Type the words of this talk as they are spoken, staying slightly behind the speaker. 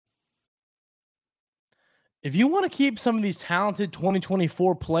If you want to keep some of these talented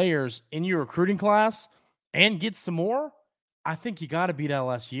 2024 players in your recruiting class and get some more, I think you got to beat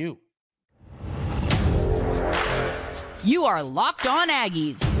LSU. You are Locked On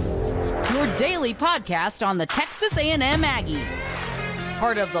Aggies, your daily podcast on the Texas A&M Aggies.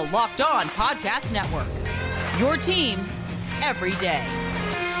 Part of the Locked On Podcast Network, your team every day.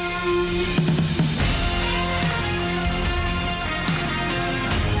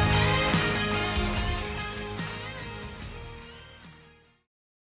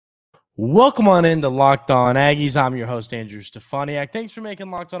 Welcome on into Locked On Aggies. I'm your host, Andrew Stefaniak. Thanks for making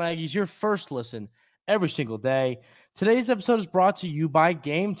Locked On Aggies your first listen every single day. Today's episode is brought to you by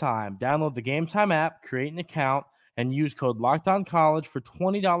Game Time. Download the Game Time app, create an account, and use code LOCKEDONCollege for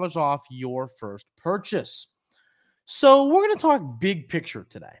 $20 off your first purchase. So we're going to talk big picture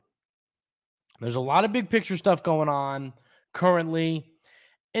today. There's a lot of big picture stuff going on currently.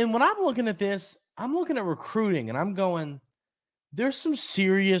 And when I'm looking at this, I'm looking at recruiting, and I'm going, there's some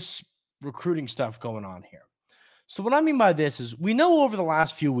serious recruiting stuff going on here. So what I mean by this is we know over the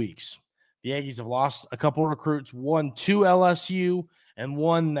last few weeks, the Aggies have lost a couple of recruits, one to LSU and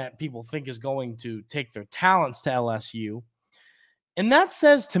one that people think is going to take their talents to LSU. And that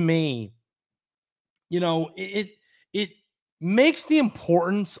says to me, it makes the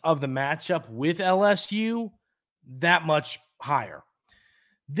importance of the matchup with LSU that much higher.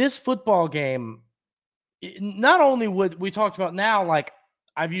 This football game, not only would we talked about now, like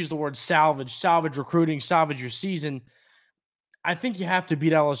I've used the word salvage recruiting, salvage your season. I think you have to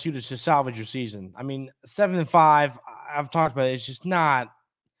beat LSU to salvage your season. I mean, 7-5, I've talked about it. It's just not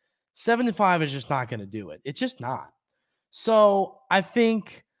 7-5 is just not going to do it. It's just not. So I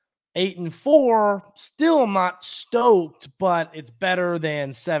think 8-4, still I'm not stoked, but it's better than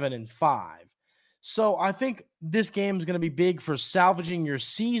 7-5. So I think this game is going to be big for salvaging your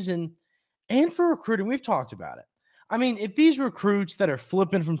season and for recruiting. We've talked about it. I mean, if these recruits that are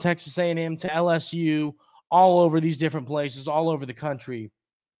flipping from Texas A&M to LSU all over these different places, all over the country,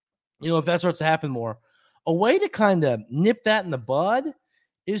 if that starts to happen more, a way to kind of nip that in the bud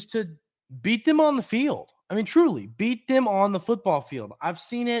is to beat them on the field. I mean, truly, beat them on the football field. I've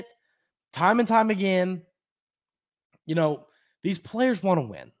seen it time and time again. These players want to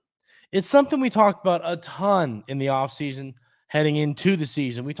win. It's something we talked about a ton in the offseason heading into the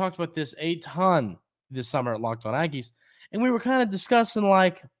season. We talked about this a ton this summer at Locked On Aggies, and we were kind of discussing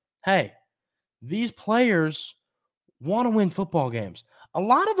like, hey, these players want to win football games. A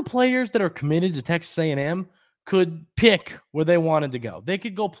lot of the players that are committed to Texas A&M could pick where they wanted to go. They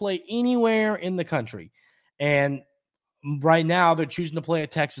could go play anywhere in the country, and right now they're choosing to play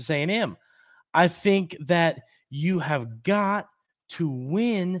at Texas A&M. I think that you have got to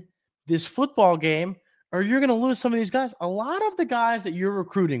win this football game, or you're going to lose some of these guys. A lot of the guys that you're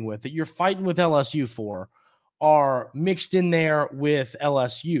recruiting with, that you're fighting with LSU for, are mixed in there with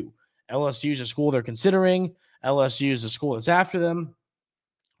LSU. LSU is a school they're considering. LSU is a school that's after them.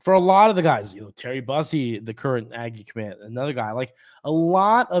 For a lot of the guys, Terry Bussey, the current Aggie commit, another guy, like a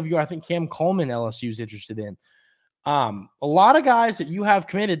lot of I think Cam Coleman, LSU is interested in. A lot of guys that you have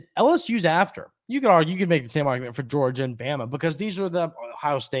committed, LSU's after. You could make the same argument for Georgia and Bama, because these are the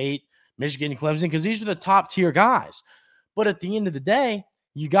Ohio State, Michigan, Clemson, because these are the top tier guys. But at the end of the day,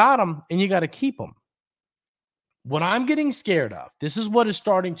 you got them and you got to keep them. What I'm getting scared of, this is what is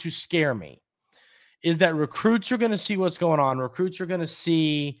starting to scare me, is that recruits are going to see what's going on. Recruits are going to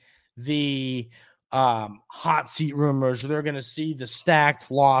see the hot seat rumors, or they're going to see the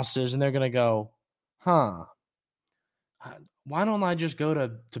stacked losses, and they're going to go, why don't I just go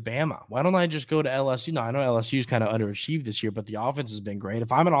to Bama? Why don't I just go to LSU? No, I know LSU's kind of underachieved this year, but the offense has been great.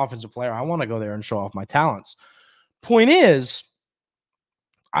 If I'm an offensive player, I want to go there and show off my talents. Point is,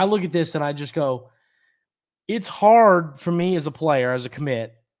 I look at this and I just go, it's hard for me as a player, as a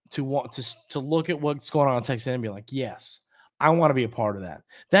commit, to want to look at what's going on in Texas and be like, yes, I want to be a part of that.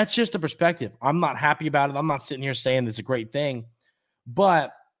 That's just a perspective. I'm not happy about it. I'm not sitting here saying it's a great thing,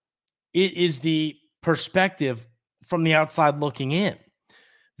 but it is the perspective from the outside looking in.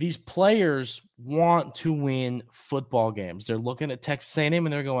 These players want to win football games. They're looking at Texas A&M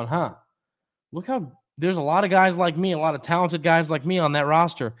and they're going, look how there's a lot of guys like me, a lot of talented guys like me on that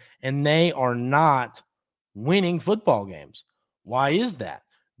roster, and they are not winning football games. Why is that?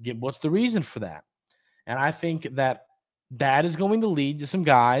 What's the reason for that? And I think that is going to lead to some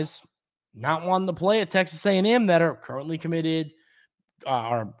guys not wanting to play at Texas A&M that are currently committed,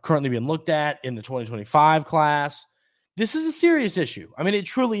 are currently being looked at in the 2025 class. This is a serious issue. I mean, it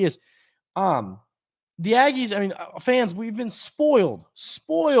truly is. The Aggies, fans, we've been spoiled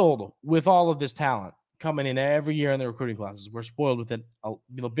with all of this talent coming in every year in the recruiting classes. We're spoiled with it,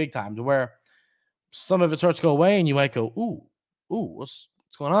 big time, to where some of it starts to go away, and you might go, ooh, what's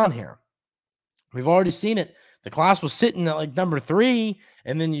going on here? We've already seen it. The class was sitting at like number 3,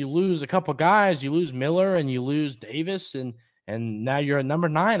 and then you lose a couple guys. You lose Miller and you lose Davis, and now you're at number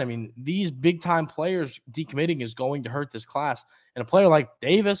 9. I mean, these big-time players decommitting is going to hurt this class. And a player like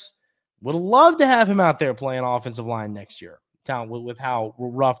Davis would love to have him out there playing offensive line next year, with how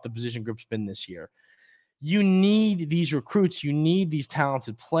rough the position group's been this year. You need these recruits. You need these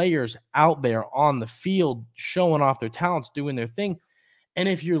talented players out there on the field showing off their talents, doing their thing. And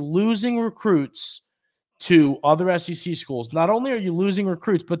if you're losing recruits to other SEC schools, not only are you losing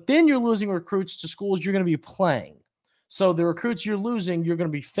recruits, but then you're losing recruits to schools you're going to be playing. So the recruits you're losing, you're going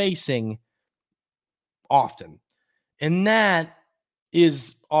to be facing often. And that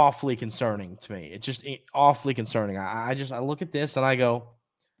is awfully concerning to me. It's just awfully concerning. I look at this and I go,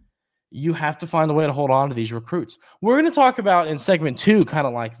 you have to find a way to hold on to these recruits. We're going to talk about in segment 2, kind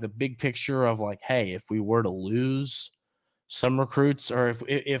of like the big picture of like, hey, if we were to lose some recruits, or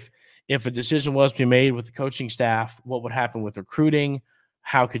if a decision was to be made with the coaching staff, what would happen with recruiting?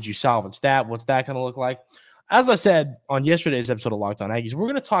 How could you salvage that? What's that going to look like? As I said on yesterday's episode of Locked On Aggies, we're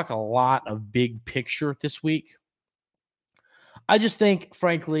going to talk a lot of big picture this week. I just think,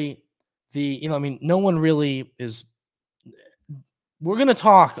 frankly, no one really is. We're going to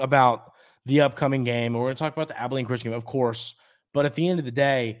talk about the upcoming game, and we're going to talk about the Abilene Christian game, of course. But at the end of the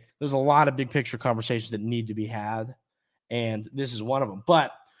day, there's a lot of big picture conversations that need to be had, and this is one of them.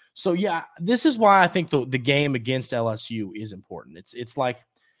 But so, yeah, this is why I think the game against LSU is important. It's like,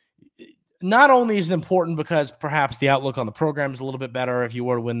 not only is it important because perhaps the outlook on the program is a little bit better if you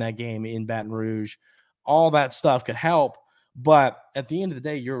were to win that game in Baton Rouge, all that stuff could help. But at the end of the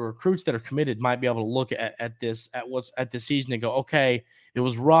day, your recruits that are committed might be able to look at this season and go, okay, it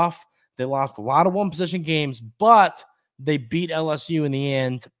was rough. They lost a lot of one-possession games, but they beat LSU in the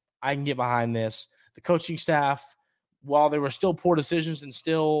end. I can get behind this. The coaching staff, while there were still poor decisions and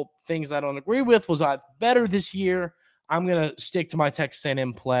still things I don't agree with, was better this year. I'm going to stick to my Texas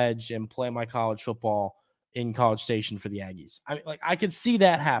A&M pledge and play my college football in College Station for the Aggies. I could see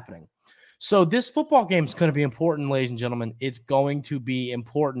that happening. So this football game is going to be important, ladies and gentlemen. It's going to be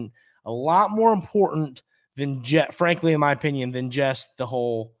important, a lot more important than, frankly, in my opinion, than just the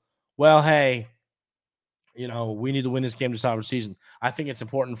whole, well, hey, we need to win this game to salvage the season. I think it's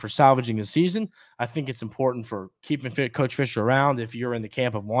important for salvaging the season. I think it's important for keeping Coach Fisher around if you're in the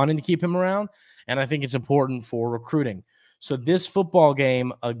camp of wanting to keep him around. And I think it's important for recruiting. So this football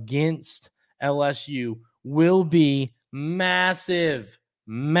game against LSU will be massive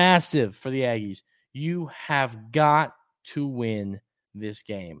for the Aggies. You have got to win this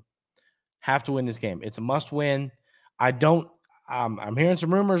game. Have to win this game. It's a must win. I'm hearing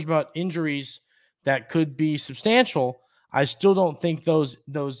some rumors about injuries that could be substantial. I still don't think those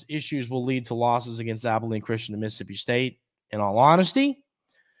issues will lead to losses against Abilene Christian and Mississippi State, in all honesty.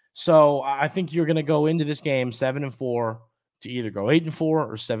 So I think you're going to go into this game 7-4 to either go 8-4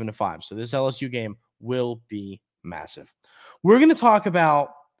 or 7-5. So this LSU game will be massive. We're going to talk about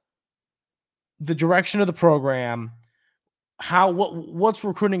the direction of the program, what's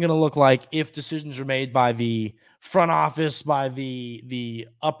recruiting going to look like if decisions are made by the front office, by the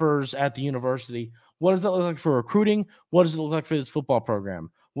uppers at the university. What does that look like for recruiting? What does it look like for this football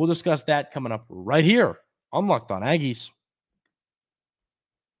program? We'll discuss that coming up right here on Locked On Aggies.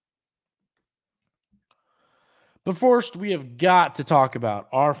 But first, we have got to talk about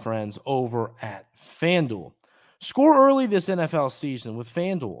our friends over at FanDuel. Score early this NFL season with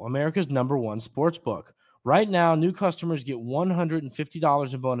FanDuel, America's #1 sportsbook. Right now, new customers get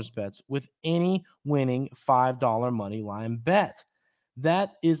 $150 in bonus bets with any winning $5 money line bet.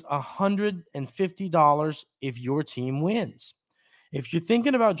 That is $150 if your team wins. If you're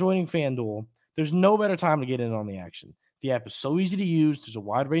thinking about joining FanDuel, there's no better time to get in on the action. The app is so easy to use. There's a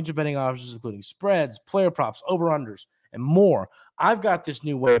wide range of betting options, including spreads, player props, over-unders, and more. I've got this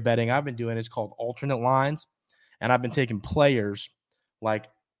new way of betting I've been doing. It's called alternate lines, and I've been taking players like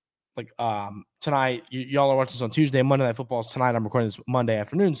tonight. Y'all are watching this on Tuesday. Monday Night Football is tonight. I'm recording this Monday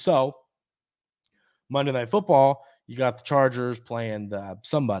afternoon. So Monday Night Football, you got the Chargers playing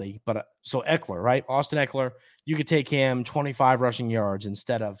somebody, but so Eckler, right? Austin Eckler, you could take him 25 rushing yards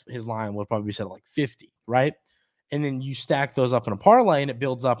instead of his line would probably be set at like 50, right? And then you stack those up in a parlay and it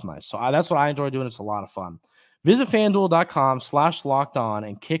builds up nice. So that's what I enjoy doing. It's a lot of fun. Visit FanDuel.com/lockedon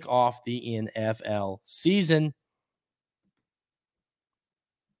and kick off the NFL season.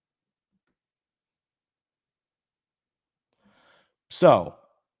 So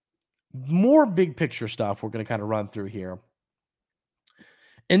more big picture stuff we're going to kind of run through here.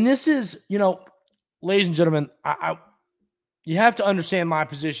 And this is, ladies and gentlemen, you have to understand my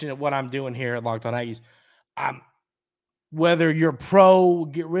position at what I'm doing here at Locked On Aggies. Whether you're pro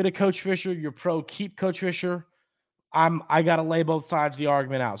get rid of Coach Fisher, you're pro keep Coach Fisher, I got to lay both sides of the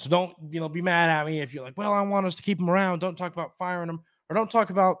argument out. So don't, be mad at me if you're like, well, I want us to keep him around. Don't talk about firing him, or don't talk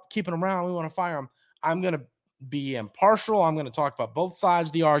about keeping him around. We want to fire him. I'm going to be impartial. I'm going to talk about both sides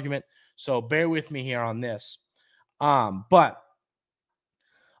of the argument. So bear with me here on this. But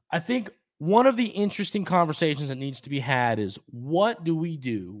I think one of the interesting conversations that needs to be had is, what do we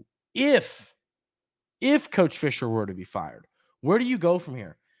do if Coach Fisher were to be fired? Where do you go from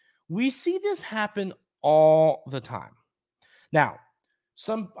here? We see this happen all the time. Now,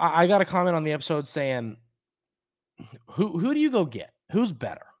 I got a comment on the episode saying, who do you go get? Who's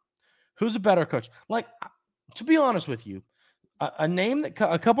better? Who's a better coach? Like, to be honest with you,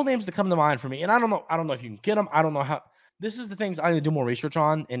 a couple names that come to mind for me, and I don't know if you can get them. I don't know how. This is the things I need to do more research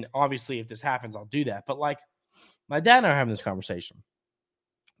on, and obviously, if this happens, I'll do that. But like, my dad and I are having this conversation.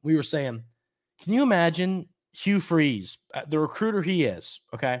 We were saying, can you imagine Hugh Freeze, the recruiter he is,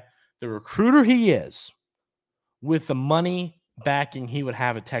 okay? The recruiter he is, with the money backing he would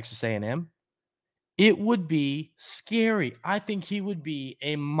have at Texas A&M, it would be scary. I think he would be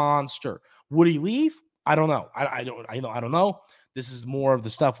a monster. Would he leave? I don't know. I don't know. This is more of the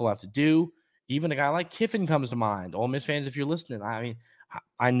stuff we'll have to do. Even a guy like Kiffin comes to mind. Ole Miss fans, if you're listening, I mean,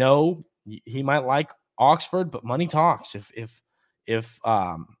 I know he might like Oxford, but money talks. If the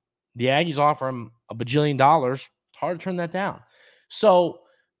Aggies offer him $1 bajillion, it's hard to turn that down. So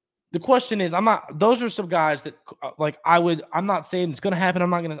the question is, those are some guys that I'm not saying it's going to happen.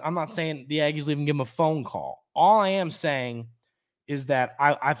 I'm not saying the Aggies leave and give him a phone call. All I am saying is that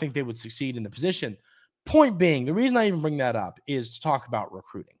I think they would succeed in the position. Point being, the reason I even bring that up is to talk about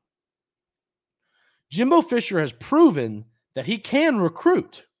recruiting. Jimbo Fisher has proven that he can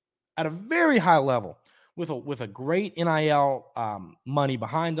recruit at a very high level with a great NIL money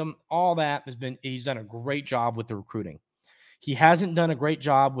behind him. All that he's done a great job with the recruiting. He hasn't done a great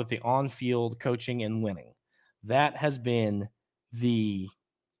job with the on-field coaching and winning. That has been the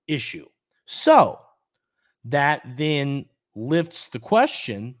issue. So that then lifts the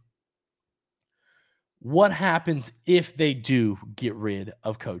question, what happens if they do get rid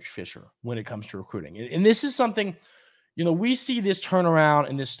of Coach Fisher when it comes to recruiting? And this is something, we see this turnaround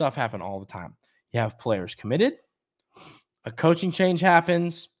and this stuff happen all the time. You have players committed, a coaching change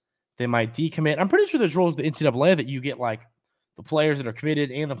happens, they might decommit. I'm pretty sure there's rules with the NCAA that you get like the players that are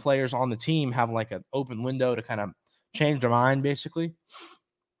committed and the players on the team have like an open window to kind of change their mind, basically.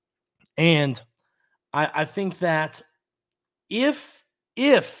 And I think that if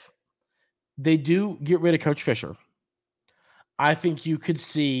they do get rid of Coach Fisher, I think you could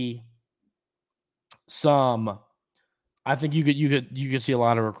see you could see a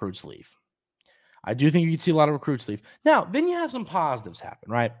lot of recruits leave. I do think you could see a lot of recruits leave. Now, then you have some positives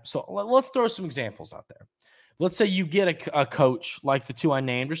happen, right? So let's throw some examples out there. Let's say you get a coach like the two I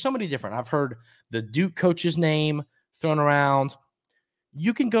named or somebody different. I've heard the Duke coach's name thrown around.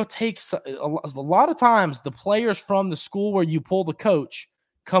 You can go take a lot of times the players from the school where you pull the coach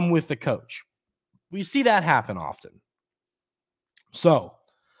come with the coach. We see that happen often. So,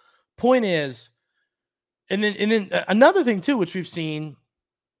 point is, and then another thing too, which we've seen,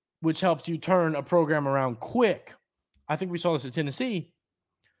 which helps you turn a program around quick. I think we saw this at Tennessee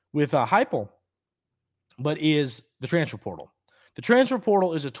with Heupel, but is the transfer portal. The transfer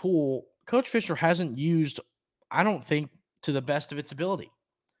portal is a tool Coach Fisher hasn't used, I don't think, to the best of its ability.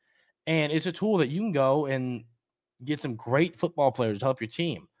 And it's a tool that you can go and get some great football players to help your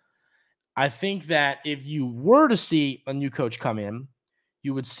team. I think that if you were to see a new coach come in,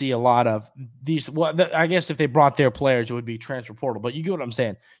 you would see a lot of these. Well, I guess if they brought their players, it would be transfer portal. But you get what I'm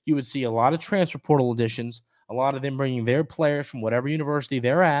saying. You would see a lot of transfer portal additions, a lot of them bringing their players from whatever university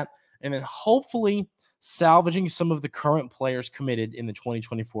they're at, and then hopefully salvaging some of the current players committed in the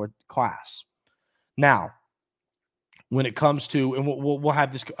 2024 class. Now, when it comes to, and we'll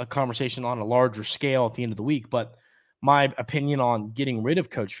have this a conversation on a larger scale at the end of the week, but my opinion on getting rid of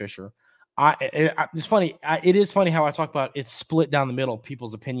Coach Fisher, it's funny. It is funny how I talk about it's split down the middle,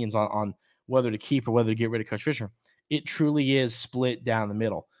 people's opinions on whether to keep or whether to get rid of Coach Fisher. It truly is split down the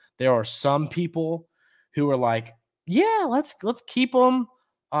middle. There are some people who are like, yeah, let's keep him.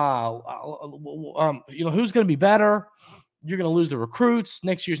 Who's going to be better? You're going to lose the recruits.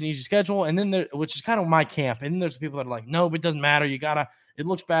 Next year's an easy schedule. And then which is kind of my camp. And then there's people that are like, no, but it doesn't matter. It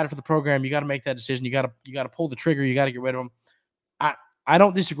looks bad for the program. You got to make that decision. You got to pull the trigger. You got to get rid of them. I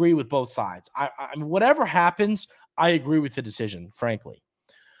don't disagree with both sides. I mean, whatever happens, I agree with the decision, frankly.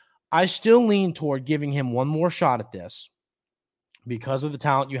 I still lean toward giving him one more shot at this because of the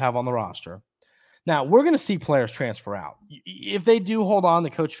talent you have on the roster. Now, we're going to see players transfer out. If they do hold on to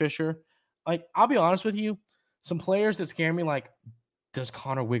Coach Fisher, like, I'll be honest with you, some players that scare me, like, does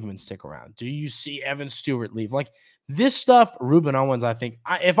Connor Wigman stick around? Do you see Evan Stewart leave? Like, this stuff, Ruben Owens, I think,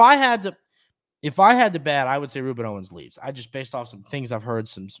 if I had to bet, I would say Ruben Owens leaves. I just, based off some things I've heard,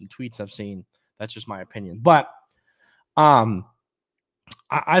 some tweets I've seen, that's just my opinion. But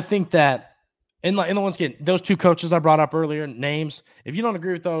I think that, and once again, those two coaches I brought up earlier, names, if you don't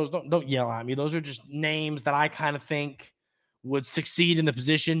agree with those, don't yell at me. Those are just names that I kind of think would succeed in the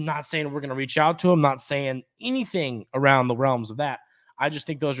position. Not saying we're going to reach out to them, not saying anything around the realms of that. I just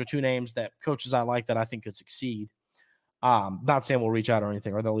think those are two names that coaches I like that I think could succeed. Not saying we'll reach out or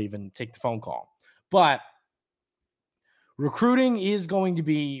anything, or they'll even take the phone call. But recruiting is going to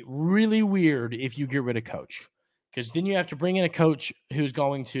be really weird if you get rid of coach, because then you have to bring in a coach who's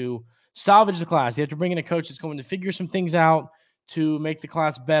going to salvage the class. You have to bring in a coach that's going to figure some things out to make the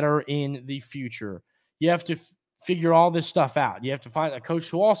class better in the future. You have to figure all this stuff out. You have to find a coach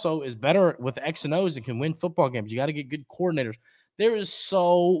who also is better with X and O's and can win football games. You got to get good coordinators. There is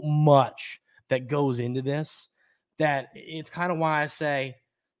so much that goes into this that it's kind of why I say,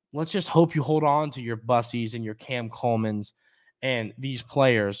 let's just hope you hold on to your Bussies and your Cam Colemans and these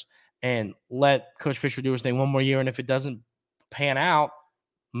players and let Coach Fisher do his thing one more year. And if it doesn't pan out,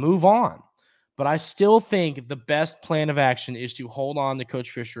 move on. But I still think the best plan of action is to hold on to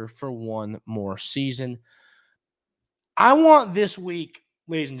Coach Fisher for one more season. I want this week,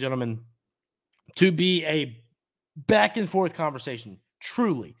 ladies and gentlemen, to be a back and forth conversation.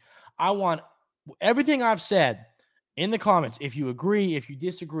 Truly. I want everything I've said in the comments. If you agree, if you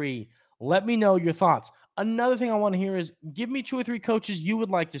disagree, let me know your thoughts. Another thing I want to hear is give me 2 or 3 coaches you would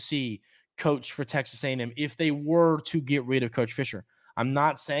like to see coach for Texas A&M if they were to get rid of Coach Fisher. I'm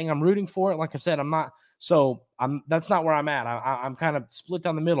not saying I'm rooting for it. Like I said, I'm not. So that's not where I'm at. I'm kind of split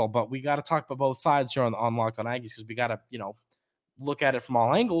down the middle, but we got to talk about both sides here on Locked on Aggies, because we got to, look at it from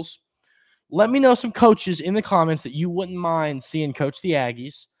all angles. Let me know some coaches in the comments that you wouldn't mind seeing coach the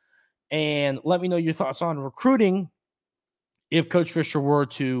Aggies, and let me know your thoughts on recruiting if Coach Fisher were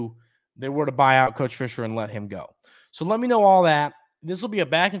to buy out Coach Fisher and let him go. So let me know all that. This will be a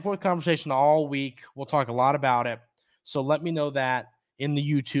back and forth conversation all week. We'll talk a lot about it. So let me know that in the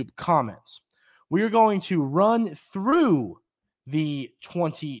YouTube comments. We are going to run through the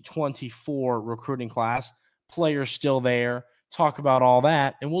 2024 recruiting class. Players still there. Talk about all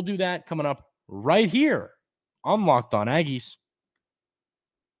that. And we'll do that coming up right here on Locked on Aggies.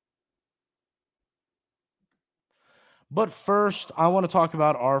 But first, I want to talk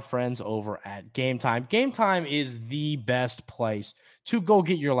about our friends over at Game Time. Game Time is the best place to go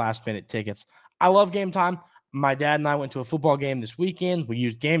get your last-minute tickets. I love Game Time. My dad and I went to a football game this weekend. We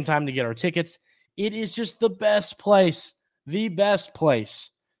used Game Time to get our tickets. It is just the best place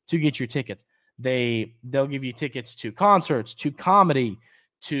to get your tickets. They'll give you tickets to concerts, to comedy,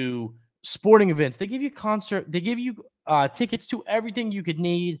 to sporting events. They give you tickets to everything you could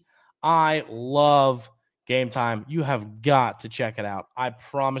need. I love Game Time. You have got to check it out. I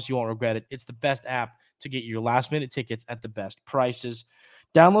promise you won't regret it. It's the best app to get your last-minute tickets at the best prices.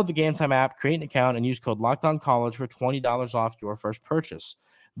 Download the Game Time app, create an account, and use code LOCKEDONCollege for $20 off your first purchase.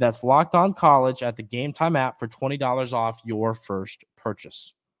 That's Locked On College at the Game Time app for $20 off your first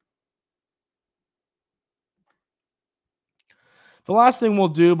purchase. The last thing we'll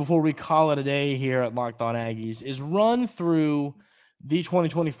do before we call it a day here at Locked On Aggies is run through the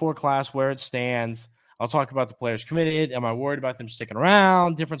 2024 class, where it stands. I'll talk about the players committed. Am I worried about them sticking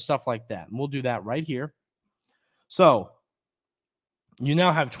around? Different stuff like that. And we'll do that right here. So you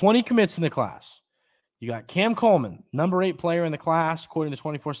now have 20 commits in the class. You got Cam Coleman, number 8 player in the class, according to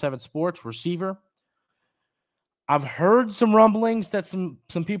 24/7 Sports, receiver. I've heard some rumblings that some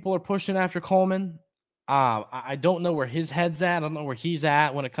people are pushing after Coleman. I don't know where his head's at. I don't know where he's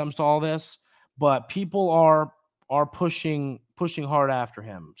at when it comes to all this, but people are pushing hard after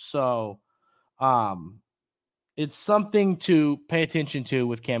him. So it's something to pay attention to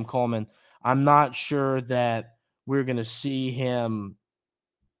with Cam Coleman. I'm not sure that we're going to see him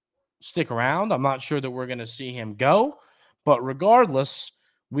stick around. I'm not sure that we're going to see him go. But regardless,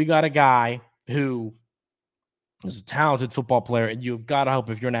 we got a guy who is a talented football player, and you've got to hope,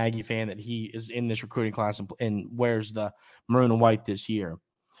 if you're an Aggie fan, that he is in this recruiting class and wears the maroon and white this year.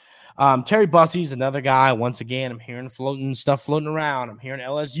 Terry Bussey's another guy. Once again, I'm hearing stuff floating around. I'm hearing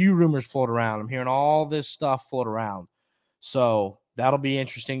LSU rumors float around. I'm hearing all this stuff float around. So that'll be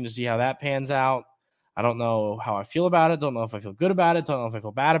interesting to see how that pans out. I don't know how I feel about it. Don't know if I feel good about it. Don't know if I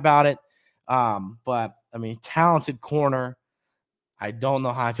feel bad about it. But, I mean, talented corner. I don't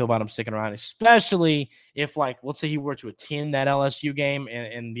know how I feel about him sticking around, especially if, like, let's say he were to attend that LSU game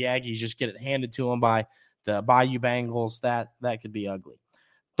and the Aggies just get it handed to him by the Bayou Bengals. That could be ugly.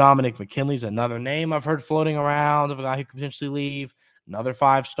 Dominic McKinley's another name I've heard floating around of a guy who could potentially leave, another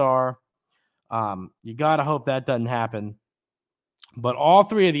 5-star. You got to hope that doesn't happen. But all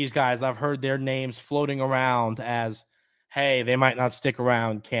three of these guys, I've heard their names floating around as, hey, they might not stick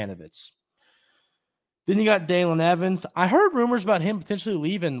around candidates. Then you got Dalen Evans. I heard rumors about him potentially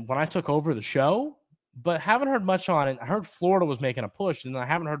leaving when I took over the show, but haven't heard much on it. I heard Florida was making a push, and I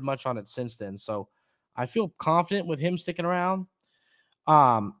haven't heard much on it since then. So I feel confident with him sticking around.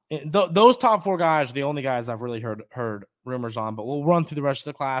 Those top 4 guys are the only guys I've really heard rumors on, but we'll run through the rest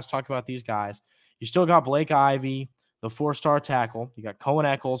of the class, talk about these guys. You still got Blake Ivy, the 4-star tackle. You got Cohen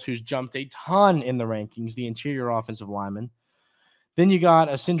Eccles, who's jumped a ton in the rankings, the interior offensive lineman. Then you got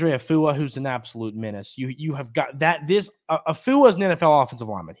Asindre Afua, who's an absolute menace. You have got that. Afua is an NFL offensive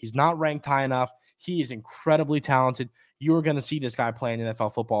lineman. He's not ranked high enough. He is incredibly talented. You are going to see this guy playing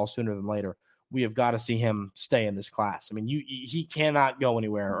NFL football sooner than later. We have got to see him stay in this class. I mean, he cannot go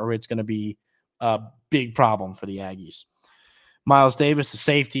anywhere, or it's going to be a big problem for the Aggies. Miles Davis, a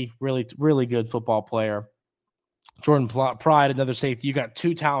safety, really, really good football player. Jordan Pride, another safety. You got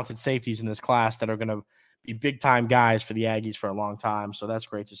 2 talented safeties in this class that are going to be big-time guys for the Aggies for a long time, so that's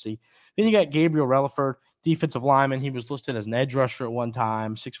great to see. Then you got Gabriel Relaford, defensive lineman. He was listed as an edge rusher at one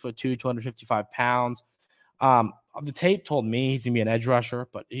time, 6'2", 255 pounds. The tape told me he's going to be an edge rusher,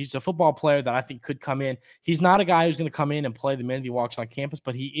 but he's a football player that I think could come in. He's not a guy who's going to come in and play the minute he walks on campus,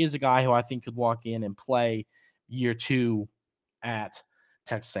 but he is a guy who I think could walk in and play year 2 at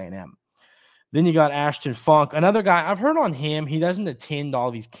Texas A&M. Then you got Ashton Funk, another guy. I've heard on him. He doesn't attend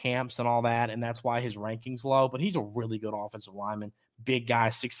all these camps and all that, and that's why his ranking's low, but he's a really good offensive lineman. Big guy,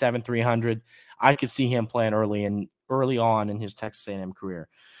 6'7", 300. I could see him playing early on in his Texas A&M career.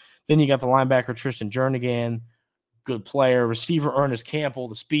 Then you got the linebacker Tristan Jernigan, good player. Receiver Ernest Campbell,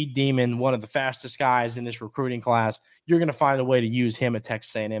 the speed demon, one of the fastest guys in this recruiting class. You're going to find a way to use him at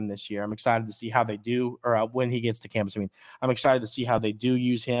Texas A&M this year. I'm excited to see how they do, or when he gets to campus. I'm excited to see how they do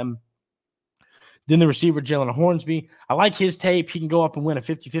use him. Then the receiver, Jalen Hornsby. I like his tape. He can go up and win a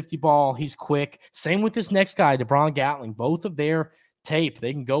 50-50 ball. He's quick. Same with this next guy, DeBron Gatling. Both of their tape,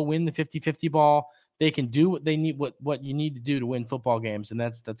 they can go win the 50-50 ball. They can do what they need, what you need to do to win football games, and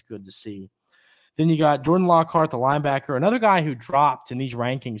that's good to see. Then you got Jordan Lockhart, the linebacker, another guy who dropped in these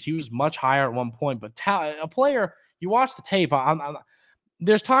rankings. He was much higher at one point, but a player, you watch the tape.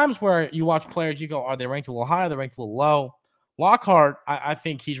 There's times where you watch players, you go, are they ranked a little high? Are they ranked a little low? Lockhart, I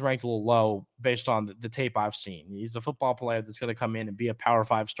think he's ranked a little low based on the tape I've seen. He's a football player that's going to come in and be a Power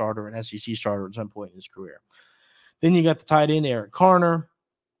 5 starter, an SEC starter at some point in his career. Then you got the tight end, Eric Carner.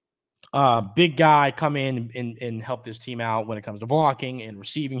 Big guy, come in and help this team out when it comes to blocking and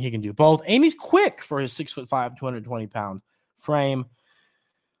receiving. He can do both. And he's quick for his 6'5", 220-pound frame.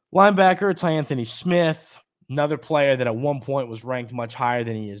 Linebacker, it's Anthony Smith, another player that at one point was ranked much higher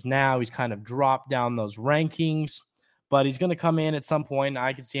than he is now. He's kind of dropped down those rankings, but he's going to come in at some point.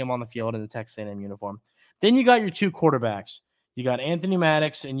 I can see him on the field in the Texas A&M uniform. Then you got your 2 quarterbacks. You got Anthony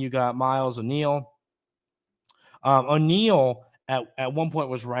Maddox and you got Miles O'Neill. O'Neill at one point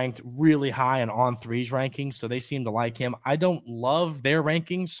was ranked really high in On3's rankings, so they seem to like him. I don't love their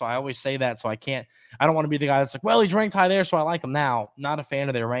rankings, so I always say that, so I don't want to be the guy that's like, well, he's ranked high there, so I like him now. Not a fan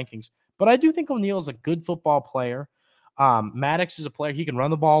of their rankings. But I do think O'Neill is a good football player. Maddox is a player. He can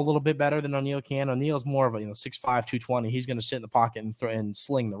run the ball a little bit better than O'Neill can. O'Neill's more of a 6'5", 220. He's going to sit in the pocket and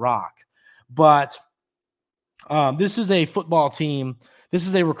sling the rock. But this is a football team. This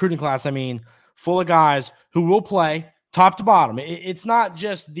is a recruiting class, full of guys who will play top to bottom. It's not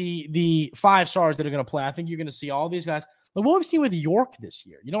just the 5 stars that are going to play. I think you're going to see all these guys. Like what we've seen with York this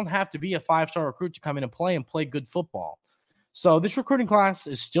year. You don't have to be a 5-star recruit to come in and play good football. So this recruiting class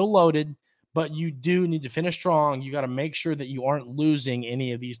is still loaded, but you do need to finish strong. You got to make sure that you aren't losing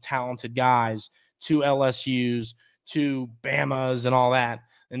any of these talented guys to LSUs, to Bamas, and all that.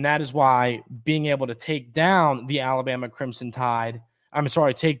 And that is why being able to take down the Alabama Crimson Tide,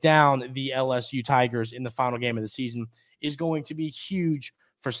 take down the LSU Tigers in the final game of the season is going to be huge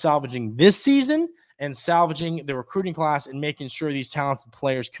for salvaging this season and salvaging the recruiting class and making sure these talented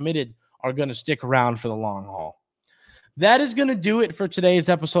players committed are going to stick around for the long haul. That is going to do it for today's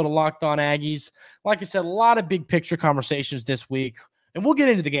episode of Locked On Aggies. Like I said, a lot of big picture conversations this week, and we'll get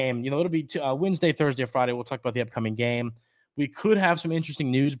into the game. It'll be Wednesday, Thursday, Friday. We'll talk about the upcoming game. We could have some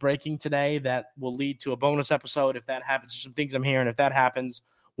interesting news breaking today that will lead to a bonus episode if that happens. Some things I'm hearing. If that happens,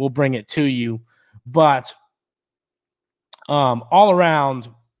 we'll bring it to you. But all around,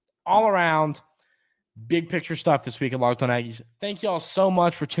 big picture stuff this week at Locked On Aggies. Thank you all so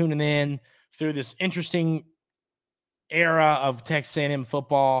much for tuning in through this interesting era of Texas A&M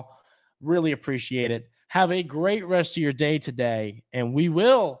football. Really appreciate it. Have a great rest of your day today, and we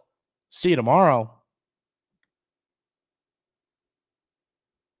will see you tomorrow.